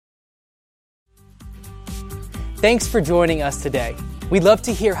Thanks for joining us today. We'd love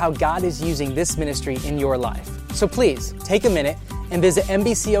to hear how God is using this ministry in your life. So please take a minute and visit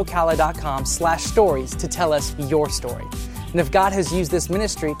nbcocala.com/stories to tell us your story. And if God has used this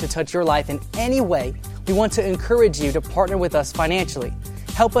ministry to touch your life in any way, we want to encourage you to partner with us financially.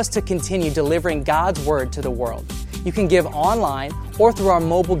 Help us to continue delivering God's word to the world. You can give online or through our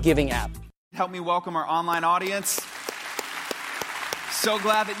mobile giving app. Help me welcome our online audience. So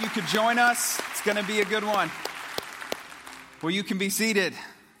glad that you could join us. It's going to be a good one. Well, you can be seated.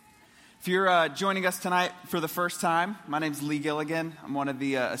 If you're joining us tonight for the first time, my name's Lee Gilligan. I'm one of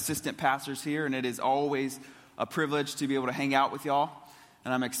the assistant pastors here, and it is always a privilege to be able to hang out with y'all.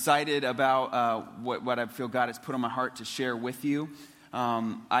 And I'm excited about what I feel God has put on my heart to share with you.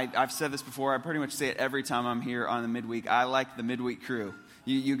 I've said this before. I pretty much say it every time I'm here on the midweek. I like the midweek crew.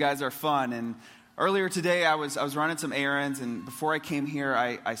 You guys are fun. And earlier today, I was running some errands, and before I came here,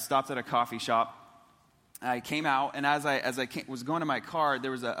 I stopped at a coffee shop. I came out, and as I was going to my car,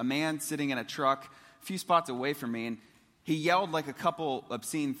 there was a man sitting in a truck a few spots away from me, and he yelled like a couple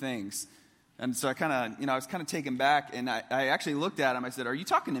obscene things. And so I was kind of taken back, and I actually looked at him. I said, "Are you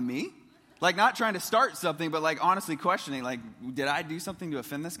talking to me?" Like, not trying to start something, but like honestly questioning, like, did I do something to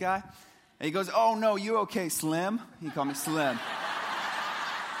offend this guy? And he goes, "Oh, no, you okay, Slim?" He called me Slim.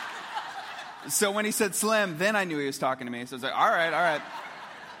 So when he said Slim, then I knew he was talking to me. So I was like, all right.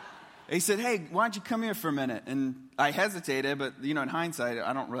 He said, "Hey, why don't you come here for a minute?" And I hesitated, but, in hindsight,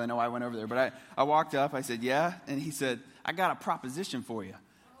 I don't really know why I went over there. But I walked up, I said, "Yeah." And he said, "I got a proposition for you."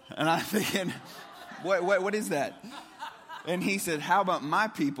 And I'm thinking, what is that? And he said, "How about my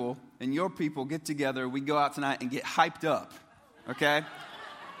people and your people get together, we go out tonight and get hyped up, okay?"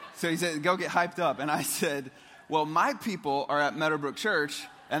 So he said, "Go get hyped up." And I said, "Well, my people are at Meadowbrook Church,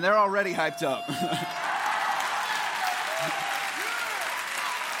 and they're already hyped up."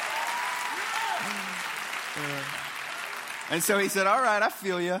 And so he said, "All right, I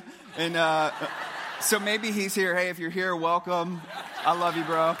feel you." And so maybe he's here. Hey, if you're here, welcome. I love you,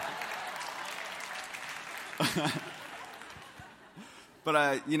 bro. But,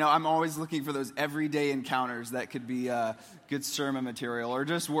 I'm always looking for those everyday encounters that could be good sermon material or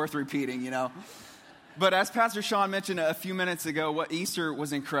just worth repeating, But as Pastor Sean mentioned a few minutes ago, Easter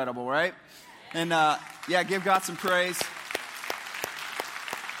was incredible, right? And, give God some praise.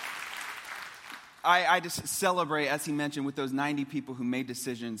 I just celebrate, as he mentioned, with those 90 people who made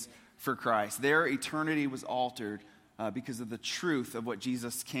decisions for Christ. Their eternity was altered because of the truth of what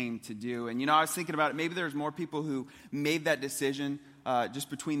Jesus came to do. And, I was thinking about it. Maybe there's more people who made that decision just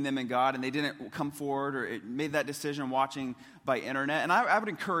between them and God, and they didn't come forward or made that decision watching by internet. And I would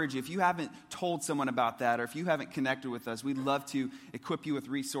encourage you, if you haven't told someone about that, or if you haven't connected with us, we'd love to equip you with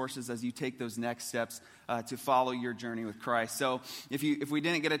resources as you take those next steps to follow your journey with Christ. So if we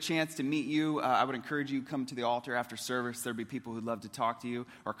didn't get a chance to meet you, I would encourage you to come to the altar after service. There'd be people who'd love to talk to you,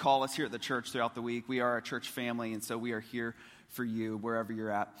 or call us here at the church throughout the week. We are a church family, and so we are here for you wherever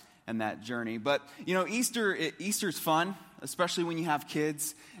you're at in that journey. But, Easter's fun, especially when you have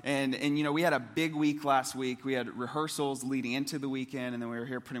kids. And we had a big week last week. We had rehearsals leading into the weekend, and then we were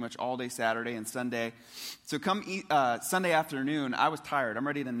here pretty much all day Saturday and Sunday. So come Sunday afternoon, I was tired. I'm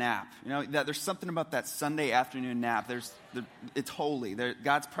ready to nap. There's something about that Sunday afternoon nap. It's holy.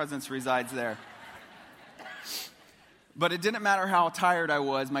 God's presence resides there. But it didn't matter how tired I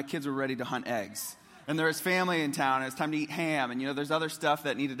was. My kids were ready to hunt eggs. And there was family in town, and it was time to eat ham. And, there's other stuff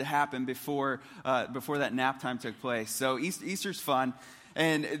that needed to happen before that nap time took place. So Easter's fun.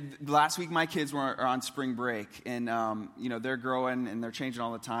 And last week, my kids were on spring break. And, they're growing, and they're changing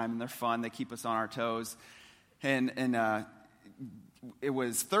all the time. And they're fun. They keep us on our toes. And it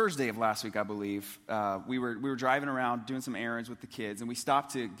was Thursday of last week, I believe. We were driving around doing some errands with the kids, and we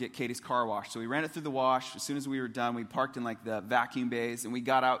stopped to get Katie's car washed. So we ran it through the wash. As soon as we were done, we parked in like the vacuum bays, and we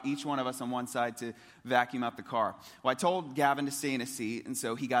got out, each one of us on one side, to vacuum out the car. Well, I told Gavin to stay in his seat, and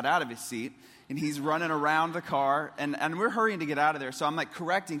so he got out of his seat, and he's running around the car, and we're hurrying to get out of there. So I'm like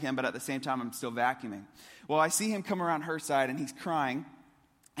correcting him, but at the same time, I'm still vacuuming. Well, I see him come around her side, and he's crying,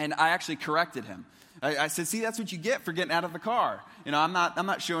 and I actually corrected him. I said, "See, that's what you get for getting out of the car. I'm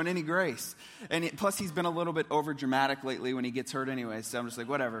not showing any grace." And plus, he's been a little bit over dramatic lately when he gets hurt anyway. So I'm just like,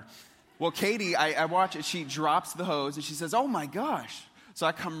 whatever. Well, Katie, I watch it. She drops the hose and she says, "Oh my gosh!" So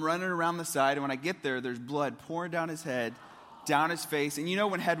I come running around the side, and when I get there, there's blood pouring down his head, down his face. And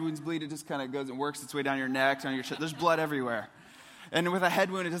when head wounds bleed, it just kind of goes and works its way down your neck, down your chest. There's blood everywhere. And with a head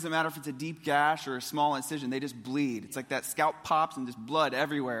wound, it doesn't matter if it's a deep gash or a small incision. They just bleed. It's like that scalp pops and just blood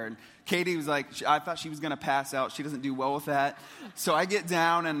everywhere. And Katie was like, I thought she was going to pass out. She doesn't do well with that. So I get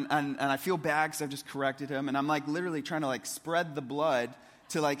down and I feel bad because I've just corrected him. And I'm like literally trying to like spread the blood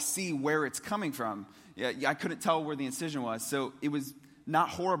to like see where it's coming from. Yeah, I couldn't tell where the incision was. So it was not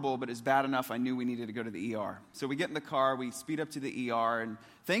horrible, but it's bad enough I knew we needed to go to the ER. So we get in the car, we speed up to the ER, and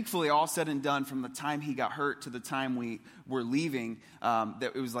thankfully, all said and done, from the time he got hurt to the time we were leaving,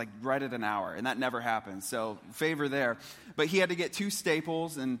 that it was like right at an hour, and that never happened. So favor there. But he had to get 2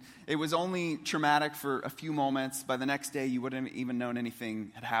 staples, and it was only traumatic for a few moments. By the next day, you wouldn't have even known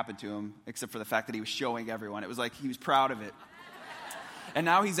anything had happened to him, except for the fact that he was showing everyone. It was like he was proud of it. And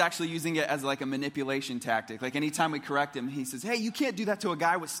now he's actually using it as like a manipulation tactic. Like anytime we correct him, he says, hey, you can't do that to a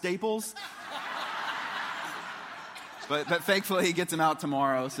guy with staples. But thankfully he gets him out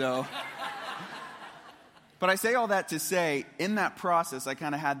tomorrow, so. But I say all that to say, in that process, I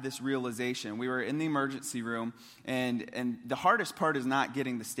kind of had this realization. We were in the emergency room, and the hardest part is not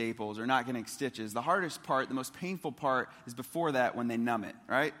getting the staples or not getting stitches. The hardest part, the most painful part, is before that when they numb it,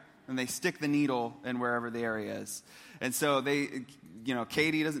 right? When they stick the needle in wherever the area is. And so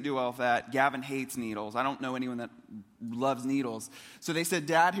Katie doesn't do well with that. Gavin hates needles. I don't know anyone that loves needles. So they said,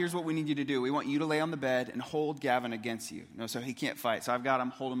 Dad, here's what we need you to do. We want you to lay on the bed and hold Gavin against you. So he can't fight. So I've got him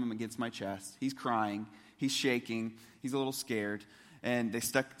holding him against my chest. He's crying. He's shaking. He's a little scared. And they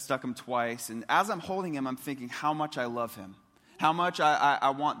stuck him twice. And as I'm holding him, I'm thinking how much I love him. How much I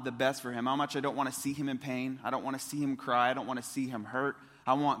want the best for him. How much I don't want to see him in pain. I don't want to see him cry. I don't want to see him hurt.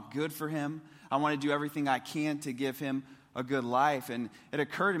 I want good for him. I want to do everything I can to give him a good life. And it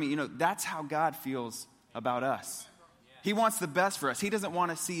occurred to me, that's how God feels about us. He wants the best for us. He doesn't want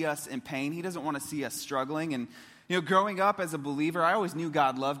to see us in pain. He doesn't want to see us struggling. And, growing up as a believer, I always knew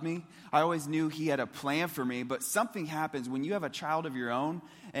God loved me. I always knew he had a plan for me. But something happens when you have a child of your own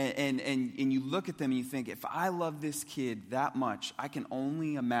and you look at them and you think, if I love this kid that much, I can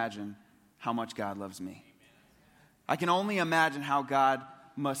only imagine how much God loves me. I can only imagine how God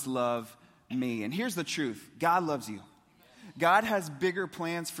must love me. And here's the truth. God loves you. God has bigger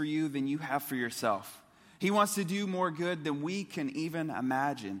plans for you than you have for yourself. He wants to do more good than we can even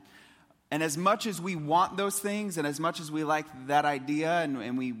imagine. And as much as we want those things and as much as we like that idea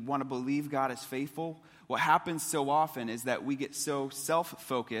and we want to believe God is faithful, what happens so often is that we get so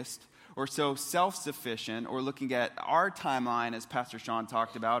self-focused or so self-sufficient or looking at our timeline, as Pastor Sean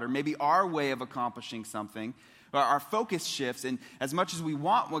talked about, or maybe our way of accomplishing something. Our focus shifts, and as much as we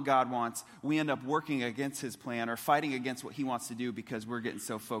want what God wants, we end up working against his plan or fighting against what he wants to do because we're getting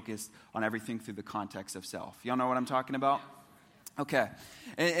so focused on everything through the context of self. Y'all know what I'm talking about? Okay.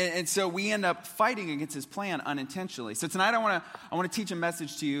 And so we end up fighting against his plan unintentionally. So tonight I want to teach a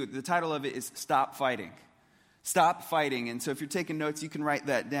message to you. The title of it is Stop Fighting. Stop Fighting. And so if you're taking notes, you can write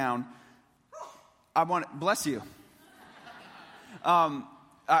that down. Bless you.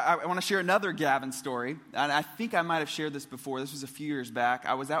 I want to share another Gavin story, and I think I might have shared this before. This was a few years back.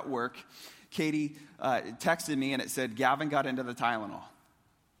 I was at work. Katie texted me, and it said, Gavin got into the Tylenol.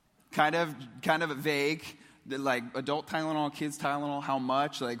 Kind of vague, like adult Tylenol, kids Tylenol, how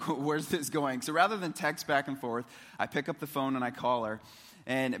much, like where's this going? So rather than text back and forth, I pick up the phone and I call her.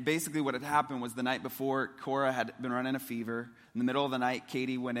 And basically what had happened was the night before, Cora had been running a fever. In the middle of the night,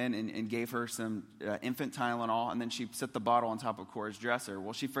 Katie went in and gave her some infant Tylenol, and then she set the bottle on top of Cora's dresser.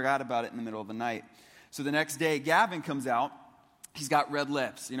 Well, she forgot about it in the middle of the night. So the next day, Gavin comes out. He's got red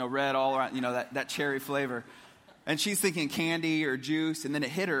lips, red all around, that cherry flavor. And she's thinking candy or juice, and then it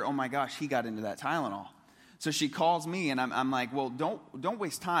hit her, oh my gosh, he got into that Tylenol. So she calls me, and I'm like, well, don't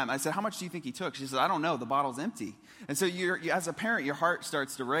waste time. I said, how much do you think he took? She said, I don't know. The bottle's empty. And so as a parent, your heart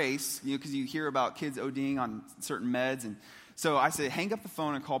starts to race, because you hear about kids ODing on certain meds. And so I said, hang up the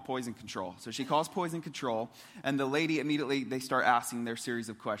phone and call poison control. So she calls poison control, and the lady immediately, they start asking their series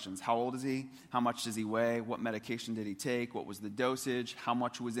of questions. How old is he? How much does he weigh? What medication did he take? What was the dosage? How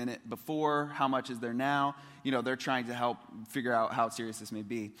much was in it before? How much is there now? They're trying to help figure out how serious this may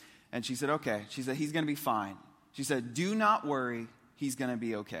be. And she said, okay. She said, he's going to be fine. She said, do not worry, he's going to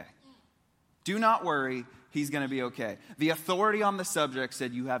be okay. Do not worry, he's going to be okay. The authority on the subject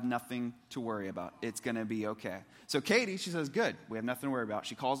said, you have nothing to worry about. It's going to be okay. So Katie, she says, good, we have nothing to worry about.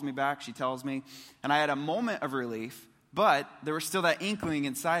 She calls me back, she tells me, and I had a moment of relief, but there was still that inkling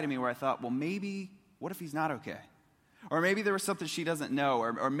inside of me where I thought, well, maybe, what if he's not okay? Or maybe there was something she doesn't know,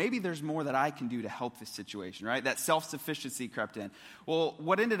 or maybe there's more that I can do to help this situation, right? That self-sufficiency crept in. Well,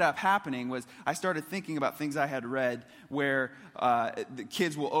 what ended up happening was I started thinking about things I had read where the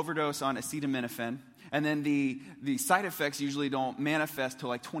kids will overdose on acetaminophen, and then the side effects usually don't manifest till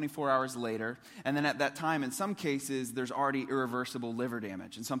like 24 hours later. And then at that time, in some cases, there's already irreversible liver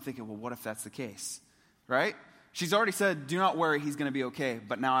damage. And so I'm thinking, well, what if that's the case, right? She's already said, do not worry, he's going to be okay,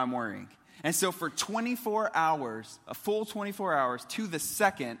 but now I'm worrying. And so for 24 hours, a full 24 hours to the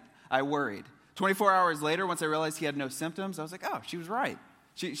second, I worried. 24 hours later, once I realized he had no symptoms, I was like, oh, she was right.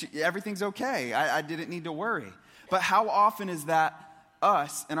 Everything's okay. I didn't need to worry. But how often is that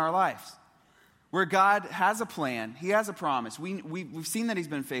us in our lives? Where God has a plan, he has a promise. We've seen that he's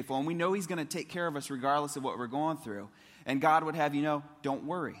been faithful, and we know he's going to take care of us regardless of what we're going through. And God would have you know, don't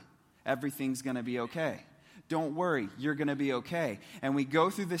worry. Everything's going to be okay. Don't worry, you're going to be okay. And we go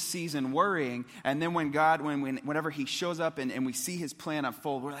through this season worrying, and then when God, whenever he shows up and we see his plan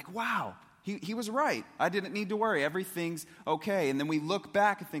unfold, we're like, wow, he was right. I didn't need to worry. Everything's okay. And then we look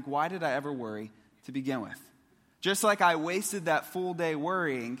back and think, why did I ever worry to begin with? Just like I wasted that full day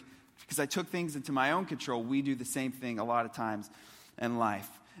worrying because I took things into my own control, we do the same thing a lot of times in life.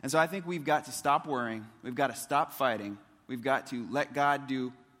 And so I think we've got to stop worrying. We've got to stop fighting. We've got to let God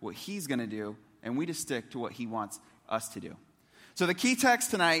do what he's going to do, and we just stick to what he wants us to do. So the key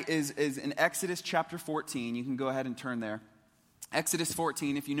text tonight is in Exodus chapter 14. You can go ahead and turn there. Exodus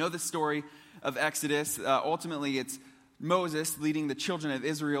 14. If you know the story of Exodus, ultimately it's Moses leading the children of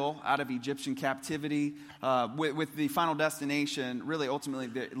Israel out of Egyptian captivity with the final destination, really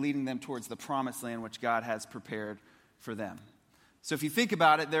ultimately leading them towards the promised land which God has prepared for them. So if you think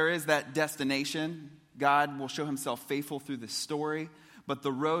about it, there is that destination. God will show himself faithful through the story, but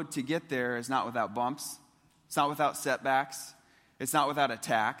the road to get there is not without bumps. It's not without setbacks. It's not without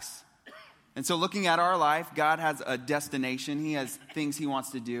attacks. And so looking at our life, God has a destination. He has things he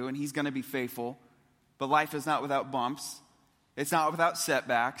wants to do, and he's going to be faithful. But life is not without bumps. It's not without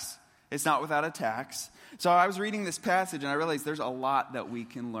setbacks. It's not without attacks. So I was reading this passage, and I realized there's a lot that we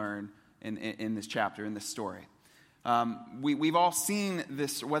can learn in this chapter, in this story. We've all seen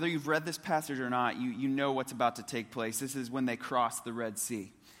this, whether you've read this passage or not, you know what's about to take place. This is when they cross the Red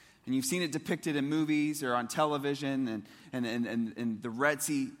Sea. And you've seen it depicted in movies or on television, and the Red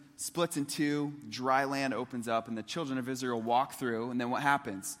Sea splits in two, dry land opens up, and the children of Israel walk through, and then what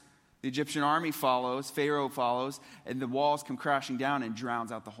happens? The Egyptian army follows, Pharaoh follows, and the walls come crashing down and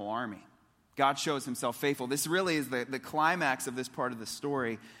drowns out the whole army. God shows himself faithful. This really is the climax of this part of the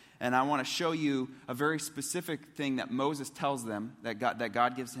story. And I want to show you a very specific thing that Moses tells them, that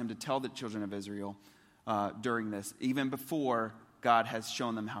God gives him to tell the children of Israel during this, even before God has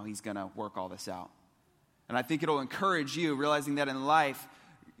shown them how he's going to work all this out. And I think it'll encourage you, realizing that in life,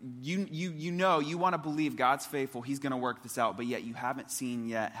 you know, you want to believe God's faithful, he's going to work this out, but yet you haven't seen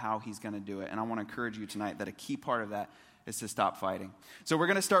yet how he's going to do it. And I want to encourage you tonight that a key part of that is to stop fighting. So we're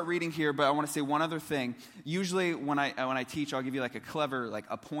going to start reading here, but I want to say one other thing. Usually when I teach, I'll give you like a clever, like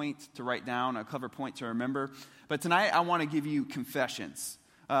a point to write down, a clever point to remember. But tonight I want to give you confessions.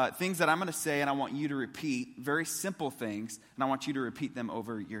 Things that I'm going to say and I want you to repeat, very simple things, and I want you to repeat them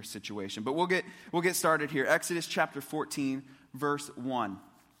over your situation. But we'll get started here. Exodus chapter 14, verse 1.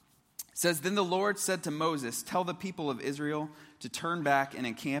 It says, "Then the Lord said to Moses, tell the people of Israel to turn back and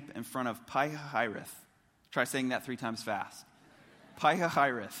encamp in front of Pi-hahiroth." Try saying that 3 times fast.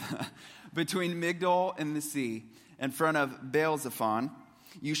 Pi-hahiroth. "Between Migdol and the sea, in front of Baal-zephon,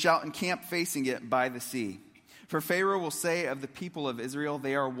 you shall encamp facing it by the sea. For Pharaoh will say of the people of Israel,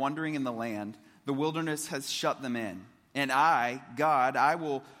 they are wandering in the land. The wilderness has shut them in. And I, God, I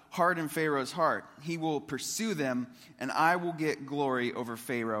will harden Pharaoh's heart. He will pursue them, and I will get glory over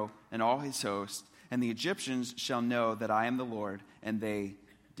Pharaoh and all his host. And the Egyptians shall know that I am the Lord." And they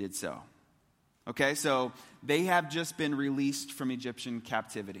did so. Okay, so they have just been released from Egyptian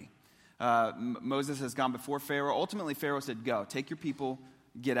captivity. Moses has gone before Pharaoh. Ultimately, Pharaoh said, "Go, take your people,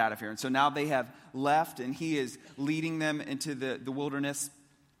 get out of here." And so now they have left, and he is leading them into the wilderness.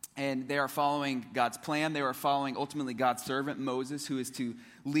 And they are following God's plan. They are following, ultimately, God's servant, Moses, who is to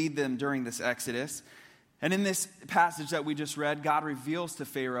lead them during this exodus. And in this passage that we just read, God reveals to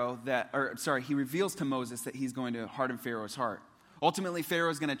he reveals to Moses that he's going to harden Pharaoh's heart. Ultimately, Pharaoh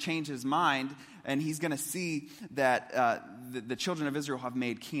is going to change his mind, and he's going to see that the children of Israel have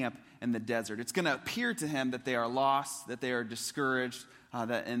made camp in the desert. It's going to appear to him that they are lost, that they are discouraged,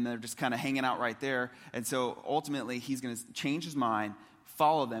 and they're just kind of hanging out right there. And so ultimately, he's going to change his mind,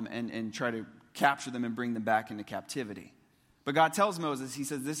 follow them, and try to capture them and bring them back into captivity. But God tells Moses, he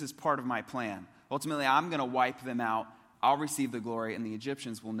says, this is part of my plan. Ultimately, I'm going to wipe them out. I'll receive the glory, and the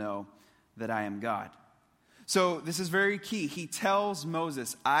Egyptians will know that I am God. So this is very key. He tells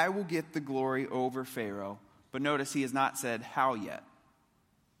Moses, I will get the glory over Pharaoh. But notice he has not said how yet.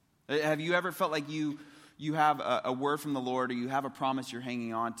 Have you ever felt like you have a word from the Lord, or you have a promise you're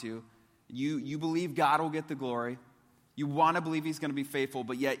hanging on to? You believe God will get the glory. You want to believe he's going to be faithful,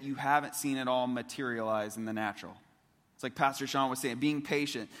 but yet you haven't seen it all materialize in the natural. It's like Pastor Sean was saying, being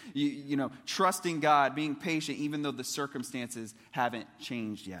patient, you know, trusting God, being patient even though the circumstances haven't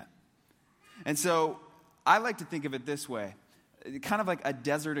changed yet. And so I like to think of it this way. kind of like a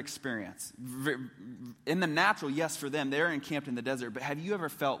desert experience. In the natural, yes, for them, they're encamped in the desert, but have you ever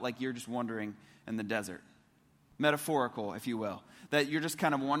felt like you're just wandering in the desert? Metaphorical, if you will. That you're just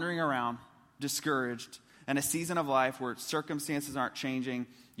kind of wandering around, discouraged, in a season of life where circumstances aren't changing,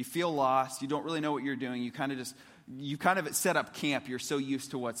 you feel lost, you don't really know what you're doing, you kind of set up camp, you're so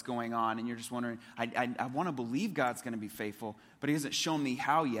used to what's going on, and you're just wondering, I want to believe God's going to be faithful, but he hasn't shown me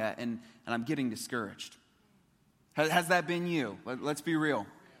how yet, and I'm getting discouraged. Has that been you? Let's be real.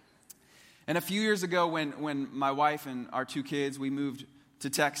 And a few years ago when my wife and our 2 kids, we moved to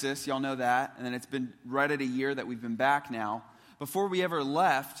Texas, y'all know that, and then it's been right at a year that we've been back now. Before we ever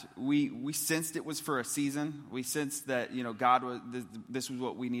left, we sensed it was for a season. We sensed that, God was, this was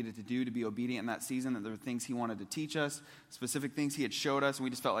what we needed to do to be obedient in that season, that there were things he wanted to teach us, specific things he had showed us, and we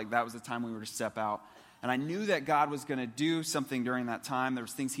just felt like that was the time we were to step out. And I knew that God was going to do something during that time. There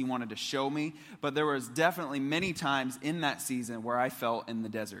was things he wanted to show me, but there was definitely many times in that season where I felt in the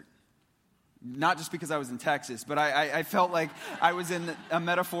desert. Not just because I was in Texas, but I felt like I was in a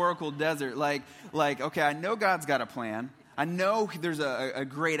metaphorical desert. Like, okay, I know God's got a plan. I know there's a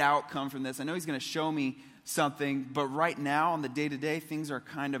great outcome from this. I know he's going to show me something, but right now on the day-to-day, things are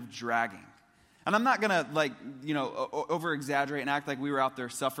kind of dragging. And I'm not going to over-exaggerate and act like we were out there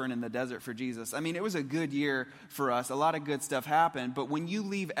suffering in the desert for Jesus. I mean, it was a good year for us. A lot of good stuff happened. But when you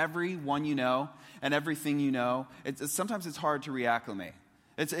leave everyone you know and everything you know, sometimes it's hard to reacclimate.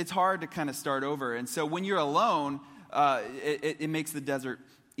 It's hard to kind of start over. And so when you're alone, it makes the desert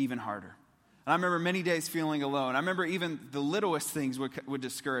even harder. And I remember many days feeling alone. I remember even the littlest things would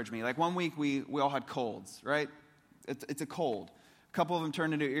discourage me. Like one week we all had colds, right? It's a cold. A couple of them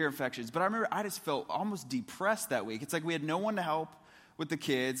turned into ear infections. But I remember I just felt almost depressed that week. It's like we had no one to help with the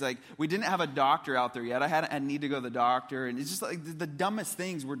kids. Like we didn't have a doctor out there yet. I need to go to the doctor. And it's just like the dumbest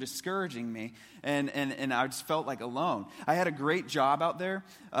things were discouraging me. And I just felt like alone. I had a great job out there.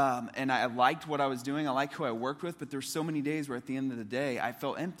 And I liked what I was doing. I liked who I worked with. But there were so many days where at the end of the day, I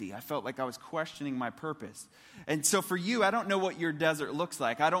felt empty. I felt like I was questioning my purpose. And so for you, I don't know what your desert looks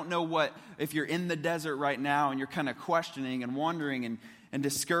like. I don't know if you're in the desert right now and you're kind of questioning and wondering and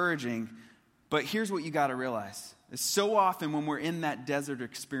discouraging. But here's what you got to realize. So often when we're in that desert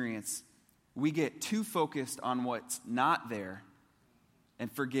experience, we get too focused on what's not there and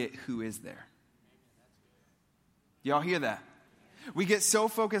forget who is there. Y'all hear that? We get so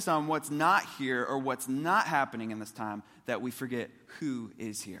focused on what's not here or what's not happening in this time that we forget who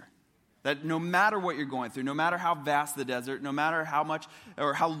is here. That no matter what you're going through, no matter how vast the desert, no matter how much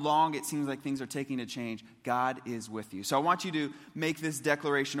or how long it seems like things are taking to change, God is with you. So I want you to make this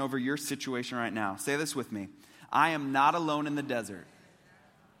declaration over your situation right now. Say this with me. I am not alone in the desert.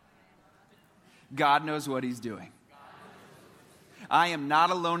 God knows what he's doing. I am not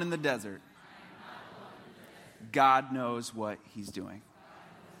alone in the desert. God knows what he's doing.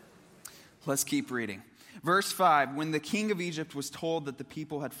 Let's keep reading. Verse 5, when the king of Egypt was told that the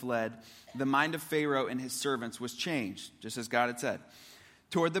people had fled, the mind of Pharaoh and his servants was changed, just as God had said,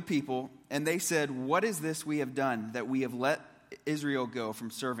 toward the people. And they said, what is this we have done, that we have let Israel go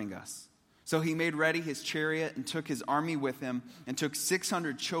from serving us? So he made ready his chariot and took his army with him and took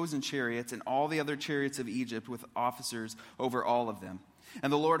 600 chosen chariots and all the other chariots of Egypt with officers over all of them.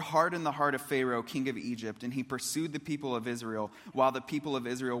 And the Lord hardened the heart of Pharaoh, king of Egypt, and he pursued the people of Israel while the people of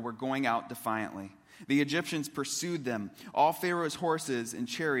Israel were going out defiantly. The Egyptians pursued them, all Pharaoh's horses and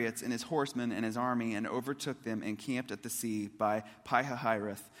chariots and his horsemen and his army, and overtook them and camped at the sea by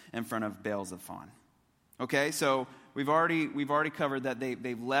Pi-hahiroth in front of Baal-zephon. Okay, so we've already covered that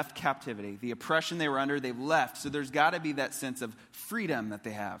they've left captivity. The oppression they were under, they've left. So there's got to be that sense of freedom that they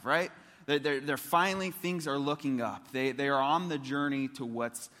have, right? They're finally, things are looking up. They are on the journey to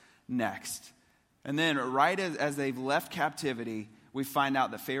what's next. And then right as they've left captivity, we find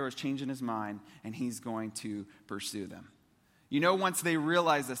out that Pharaoh's changing his mind and he's going to pursue them. You know, once they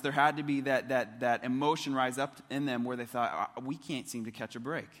realized this, there had to be that emotion rise up in them where they thought, we can't seem to catch a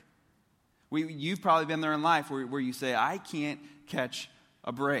break. You've probably been there in life where you say, I can't catch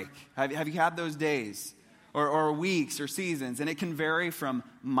a break. Have you had those days or weeks or seasons? And it can vary from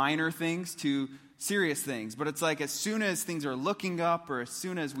minor things to serious things. But it's like as soon as things are looking up or as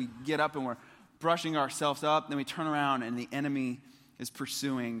soon as we get up and we're brushing ourselves up, then we turn around and the enemy is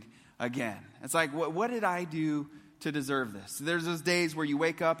pursuing again. It's like, what did I do to deserve this? There's those days where you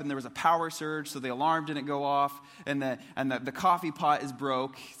wake up and there was a power surge, so the alarm didn't go off, and the coffee pot is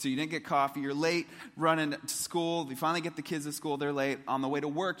broke, so you didn't get coffee. You're late running to school. You finally get the kids to school. They're late. On the way to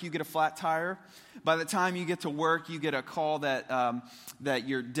work, you get a flat tire. By the time you get to work, you get a call that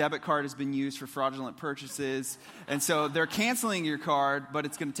your debit card has been used for fraudulent purchases. And so they're canceling your card, but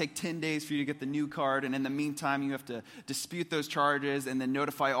it's going to take 10 days for you to get the new card. And in the meantime, you have to dispute those charges and then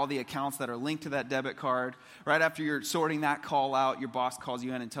notify all the accounts that are linked to that debit card. Right after you're sorting that call out, your boss calls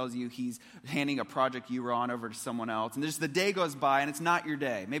you in and tells you he's handing a project you were on over to someone else. And just the day goes by, and it's not your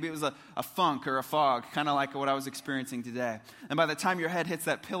day. Maybe it was a funk or a fog, kind of like what I was experiencing today. And by the time your head hits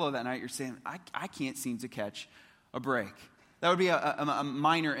that pillow that night, you're saying, I can't seem to catch a break. That would be a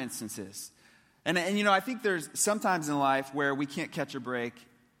minor instances. And I think there's sometimes in life where we can't catch a break,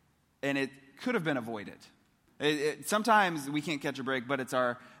 and it could have been avoided. Sometimes we can't catch a break, but it's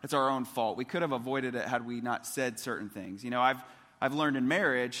our own fault. We could have avoided it had we not said certain things. I've learned in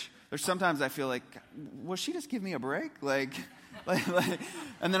marriage, there's sometimes I feel like, will she just give me a break?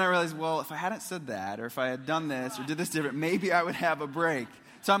 And then I realized, well, if I hadn't said that, or if I had done this, or did this different, maybe I would have a break.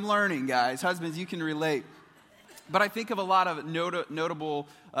 So I'm learning, guys. Husbands, you can relate. But I think of a lot of notable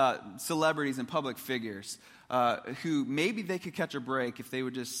celebrities and public figures who maybe they could catch a break if they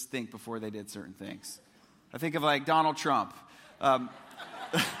would just think before they did certain things. I think of like Donald Trump.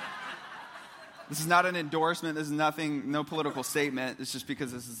 This is not an endorsement. This is no political statement. It's just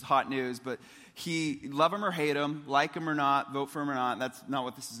because this is hot news. But love him or hate him, like him or not, vote for him or not, that's not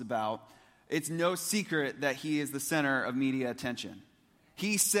what this is about. It's no secret that he is the center of media attention.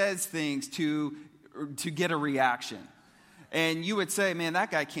 He says things to get a reaction. And you would say, man,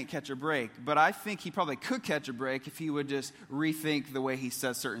 that guy can't catch a break. But I think he probably could catch a break if he would just rethink the way he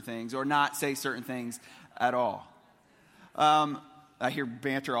says certain things or not say certain things at all. I hear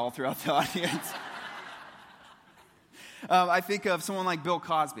banter all throughout the audience. I think of someone like Bill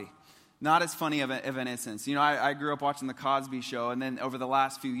Cosby. Not as funny of an instance. I grew up watching The Cosby Show, and then over the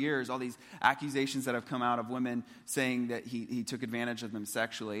last few years, all these accusations that have come out of women saying that he took advantage of them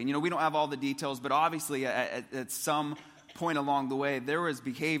sexually. And, we don't have all the details, but obviously at some point along the way, there was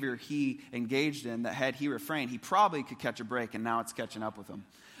behavior he engaged in that had he refrained, he probably could catch a break, and now it's catching up with him.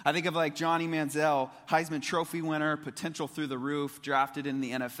 I think of like Johnny Manziel, Heisman Trophy winner, potential through the roof, drafted in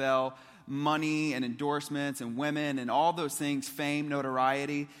the NFL, money and endorsements and women and all those things, fame,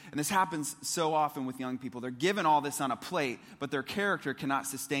 notoriety. And this happens so often with young people. They're given all this on a plate, but their character cannot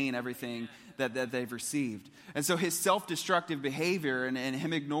sustain everything that they've received. And so his self-destructive behavior and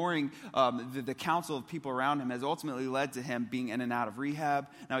him ignoring the counsel of people around him has ultimately led to him being in and out of rehab.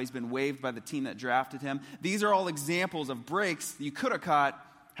 Now he's been waived by the team that drafted him. These are all examples of breaks you could have caught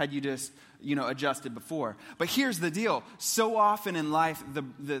had you just, adjusted before. But here's the deal. So often in life,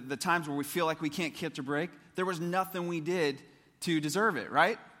 the times where we feel like we can't catch a break, there was nothing we did to deserve it,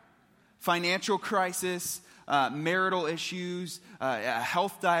 right? Financial crisis, marital issues,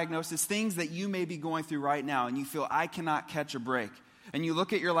 health diagnosis, things that you may be going through right now, and you feel, I cannot catch a break. And you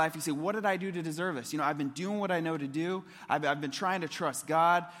look at your life, you say, what did I do to deserve this? I've been doing what I know to do. I've been trying to trust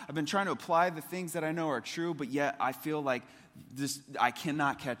God. I've been trying to apply the things that I know are true, but yet I feel like I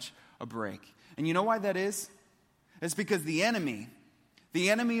cannot catch a break. And you know why that is? It's because the enemy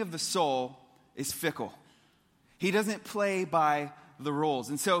of the soul is fickle. He doesn't play by the rules.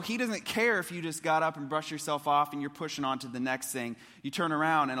 And so he doesn't care if you just got up and brushed yourself off and you're pushing on to the next thing. You turn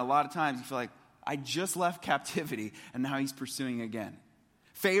around and a lot of times you feel like, I just left captivity and now he's pursuing again.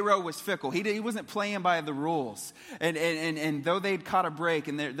 Pharaoh was fickle. He wasn't playing by the rules. And though they'd caught a break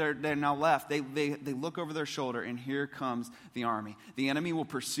and they're now left, they look over their shoulder and here comes the army. The enemy will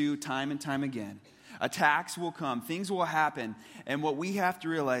pursue time and time again. Attacks will come. Things will happen. And what we have to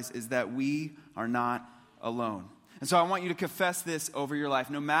realize is that we are not alone. And so I want you to confess this over your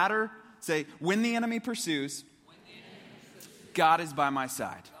life. No matter, say, when the enemy pursues, God is by my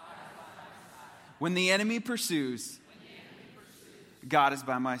side. When the enemy pursues, God is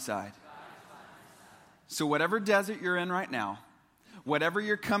by my side. So whatever desert you're in right now, whatever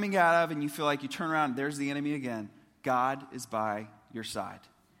you're coming out of and you feel like you turn around and there's the enemy again, God is by your side.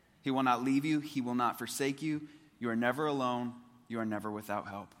 He will not leave you. He will not forsake you. You are never alone. You are never without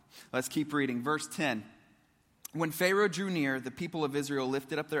help. Let's keep reading. Verse 10. When Pharaoh drew near, the people of Israel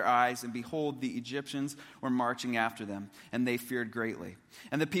lifted up their eyes, and behold, the Egyptians were marching after them, and they feared greatly.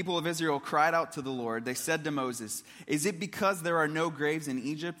 And the people of Israel cried out to the Lord. They said to Moses, "Is it because there are no graves in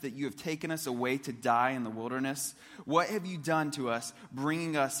Egypt that you have taken us away to die in the wilderness? What have you done to us,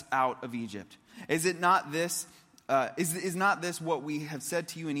 bringing us out of Egypt? Is not this what we have said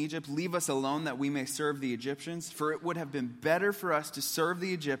to you in Egypt? Leave us alone that we may serve the Egyptians. For it would have been better for us to serve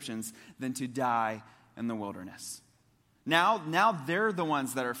the Egyptians than to die in the wilderness." Now they're the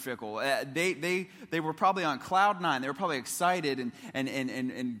ones that are fickle. They were probably on cloud nine. They were probably excited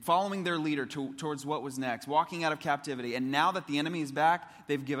and following their leader towards what was next, walking out of captivity. And now that the enemy is back,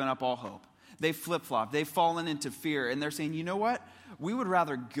 they've given up all hope. They've flip-flopped. They've fallen into fear. And they're saying, you know what? We would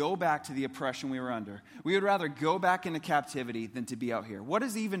rather go back to the oppression we were under. We would rather go back into captivity than to be out here. What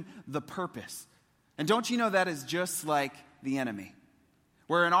is even the purpose? And don't you know that is just like the enemy?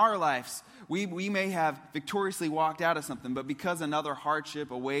 Where in our lives, we may have victoriously walked out of something, but because another hardship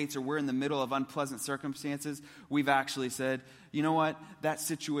awaits or we're in the middle of unpleasant circumstances, we've actually said, you know what, that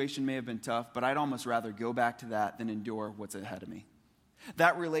situation may have been tough, but I'd almost rather go back to that than endure what's ahead of me.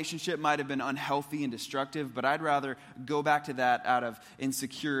 That relationship might have been unhealthy and destructive, but I'd rather go back to that out of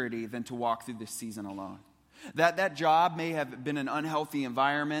insecurity than to walk through this season alone. That job may have been an unhealthy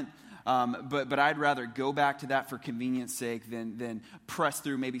environment, but I'd rather go back to that for convenience sake than press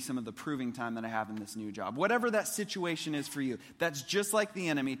through maybe some of the proving time that I have in this new job. Whatever that situation is for you, that's just like the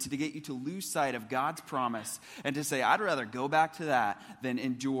enemy to get you to lose sight of God's promise and to say, I'd rather go back to that than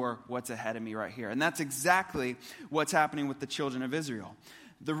endure what's ahead of me right here. And that's exactly what's happening with the children of Israel.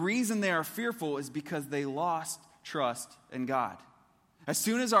 The reason they are fearful is because they lost trust in God. As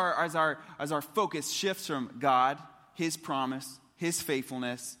soon as our focus shifts from God, His promise, His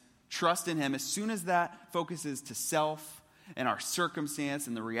faithfulness, trust in Him, as soon as that focuses to self and our circumstance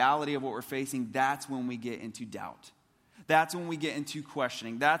and the reality of what we're facing, that's when we get into doubt. That's when we get into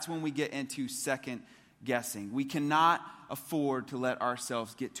questioning. That's when we get into second guessing. We cannot afford to let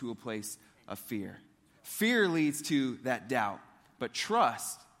ourselves get to a place of fear. Fear leads to that doubt, but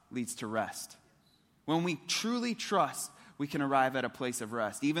trust leads to rest. When we truly trust, we can arrive at a place of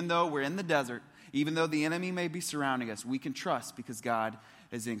rest. Even though we're in the desert, even though the enemy may be surrounding us, we can trust because God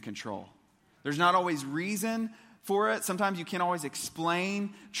is in control. There's not always reason for it. Sometimes you can't always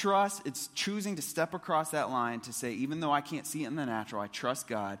explain trust. It's choosing to step across that line to say, even though I can't see it in the natural, I trust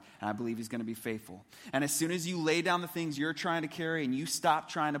God and I believe He's going to be faithful. And as soon as you lay down the things you're trying to carry and you stop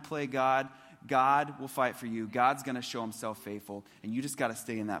trying to play God, God will fight for you. God's going to show Himself faithful. And you just got to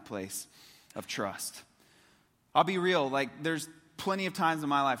stay in that place of trust. I'll be real. There's plenty of times in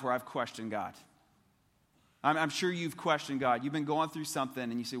my life where I've questioned God. I'm sure you've questioned God. You've been going through something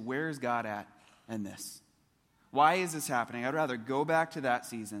and you say, where is God at in this? Why is this happening? I'd rather go back to that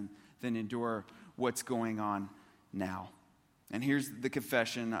season than endure what's going on now. And here's the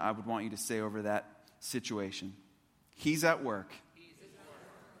confession I would want you to say over that situation. He's at work,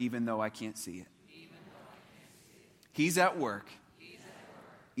 even though I can't see it. He's at work,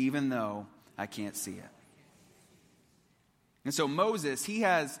 even though I can't see it. And so Moses, he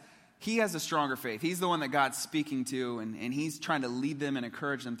has a stronger faith. He's the one that God's speaking to, and he's trying to lead them and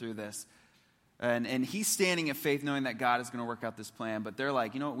encourage them through this. And he's standing in faith knowing that God is going to work out this plan. But they're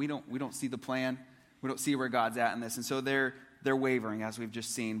like, you know what, we don't see the plan. We don't see where God's at in this. And so they're wavering, as we've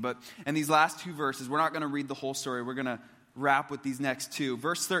just seen. But in these last two verses, we're not going to read the whole story. We're going to wrap with these next two.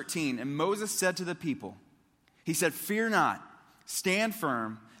 Verse 13, and Moses said to the people, he said, fear not, stand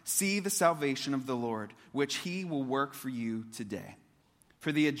firm, see the salvation of the Lord, which He will work for you today.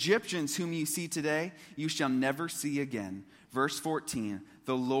 For the Egyptians whom you see today, you shall never see again. Verse 14,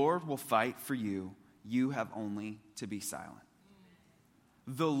 the Lord will fight for you. You have only to be silent.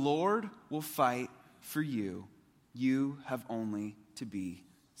 The Lord will fight for you. You have only to be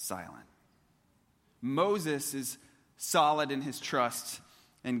silent. Moses is solid in his trust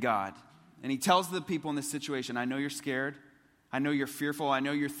in God. And he tells the people in this situation, I know you're scared. I know you're fearful. I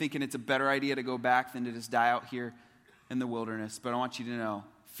know you're thinking it's a better idea to go back than to just die out here in the wilderness. But I want you to know,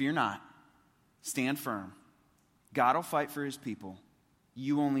 fear not. Stand firm. God will fight for His people.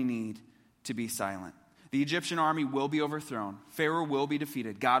 You only need to be silent. The Egyptian army will be overthrown. Pharaoh will be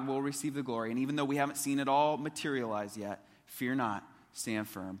defeated. God will receive the glory. And even though we haven't seen it all materialize yet, fear not. Stand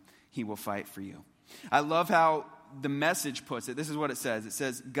firm. He will fight for you. I love how the Message puts it. This is what it says. It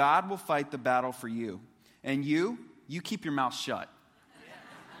says, God will fight the battle for you. And you keep your mouth shut.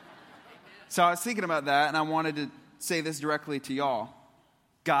 So I was thinking about that, and I wanted to say this directly to y'all.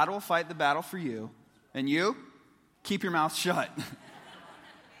 God will fight the battle for you, and you keep your mouth shut.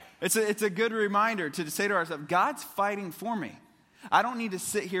 It's a good reminder to say to ourselves, God's fighting for me. I don't need to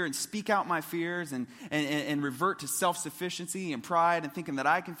sit here and speak out my fears and revert to self-sufficiency and pride and thinking that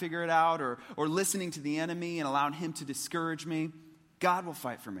I can figure it out or listening to the enemy and allowing him to discourage me. God will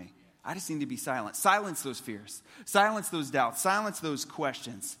fight for me. I just need to be silent. Silence those fears. Silence those doubts. Silence those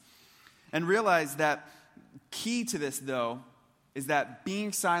questions. And realize that key to this, though, is that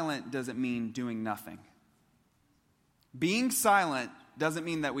being silent doesn't mean doing nothing. Being silent doesn't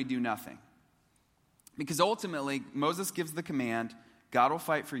mean that we do nothing. Because ultimately, Moses gives the command, God will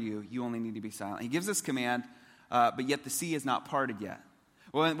fight for you, you only need to be silent. He gives this command, but yet the sea is not parted yet.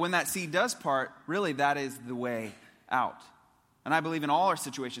 Well, when that sea does part, really that is the way out. And I believe in all our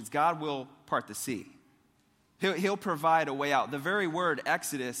situations, God will part the sea. He'll provide a way out. The very word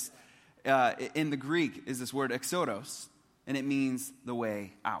Exodus in the Greek is this word exodos, and it means the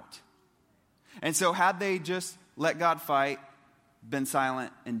way out. And so had they just let God fight, been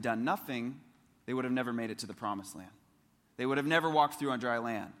silent, and done nothing, they would have never made it to the promised land. They would have never walked through on dry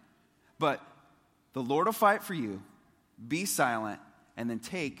land. But the Lord will fight for you, be silent, and then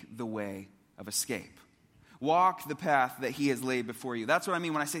take the way of escape. Walk the path that he has laid before you. That's what I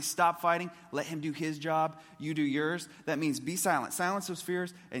mean when I say stop fighting, let him do his job, you do yours. That means be silent, silence those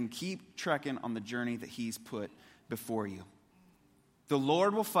fears, and keep trekking on the journey that he's put before you. The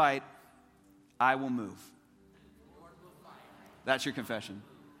Lord will fight, I will move. That's your confession.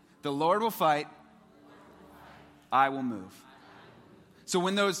 The Lord will fight, I will move. So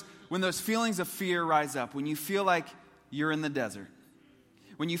when those feelings of fear rise up, when you feel like you're in the desert,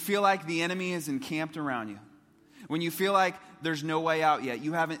 when you feel like the enemy is encamped around you, when you feel like there's no way out yet,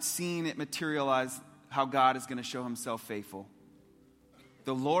 you haven't seen it materialize how God is going to show himself faithful,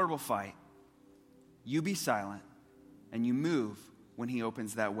 the Lord will fight. You be silent, and you move when he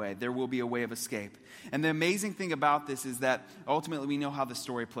opens that way. There will be a way of escape. And the amazing thing about this is that ultimately we know how the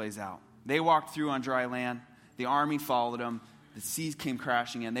story plays out. They walked through on dry land. The army followed them. The seas came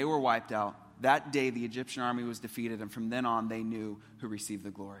crashing in. They were wiped out. That day the Egyptian army was defeated, and from then on they knew who received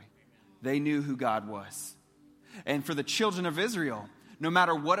the glory. They knew who God was. And for the children of Israel, no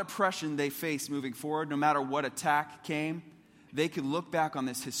matter what oppression they faced moving forward, no matter what attack came, they could look back on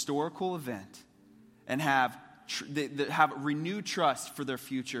this historical event and have renewed trust for their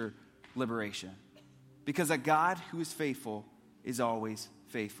future liberation. Because a God who is faithful is always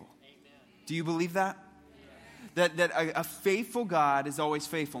faithful. Amen. Do you believe that? That a faithful God is always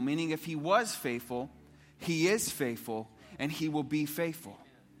faithful, meaning if he was faithful, he is faithful, and he will be faithful.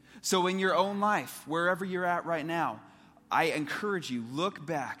 So in your own life, wherever you're at right now, I encourage you, look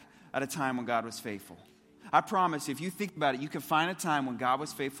back at a time when God was faithful. I promise you, if you think about it, you can find a time when God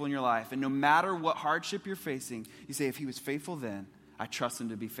was faithful in your life, and no matter what hardship you're facing, you say, if he was faithful then, I trust him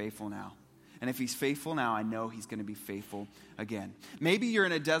to be faithful now. And if he's faithful now, I know he's going to be faithful again. Maybe you're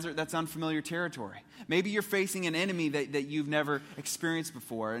in a desert that's unfamiliar territory. Maybe you're facing an enemy that you've never experienced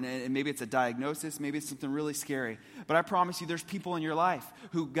before. And maybe it's a diagnosis. Maybe it's something really scary. But I promise you, there's people in your life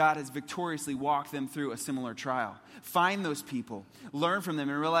who God has victoriously walked them through a similar trial. Find those people. Learn from them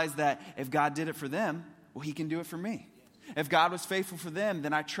and realize that if God did it for them, well, he can do it for me. If God was faithful for them,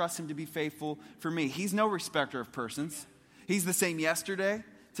 then I trust him to be faithful for me. He's no respecter of persons. He's the same yesterday,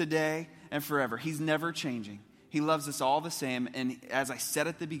 today, and forever. He's never changing. He loves us all the same. And as I said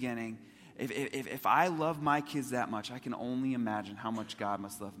at the beginning, if I love my kids that much, I can only imagine how much God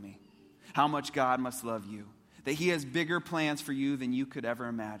must love me. How much God must love you. That he has bigger plans for you than you could ever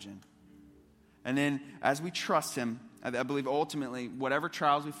imagine. And then as we trust him, I believe ultimately, whatever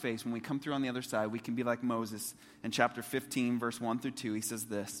trials we face, when we come through on the other side, we can be like Moses in chapter 15, verse 1 through 2. He says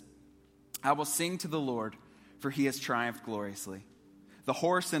this, I will sing to the Lord, for he has triumphed gloriously. The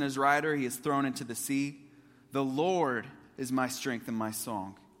horse and his rider he has thrown into the sea. The Lord is my strength and my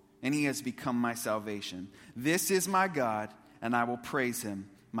song, and he has become my salvation. This is my God, and I will praise him,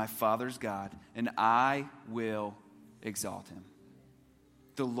 my Father's God, and I will exalt him.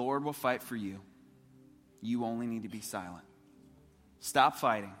 The Lord will fight for you. You only need to be silent. Stop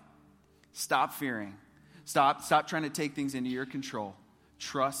fighting. Stop fearing. Stop trying to take things into your control.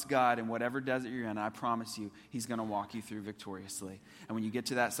 Trust God in whatever desert you're in. I promise you, he's going to walk you through victoriously. And when you get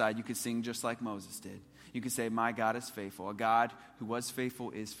to that side, you can sing just like Moses did. You can say, my God is faithful. A God who was faithful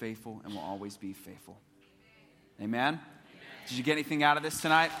is faithful and will always be faithful. Amen? Did you get anything out of this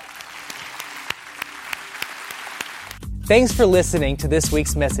tonight? Thanks for listening to this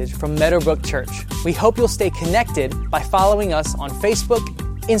week's message from Meadowbrook Church. We hope you'll stay connected by following us on Facebook,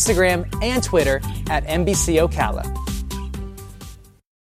 Instagram, and Twitter at MBC Ocala.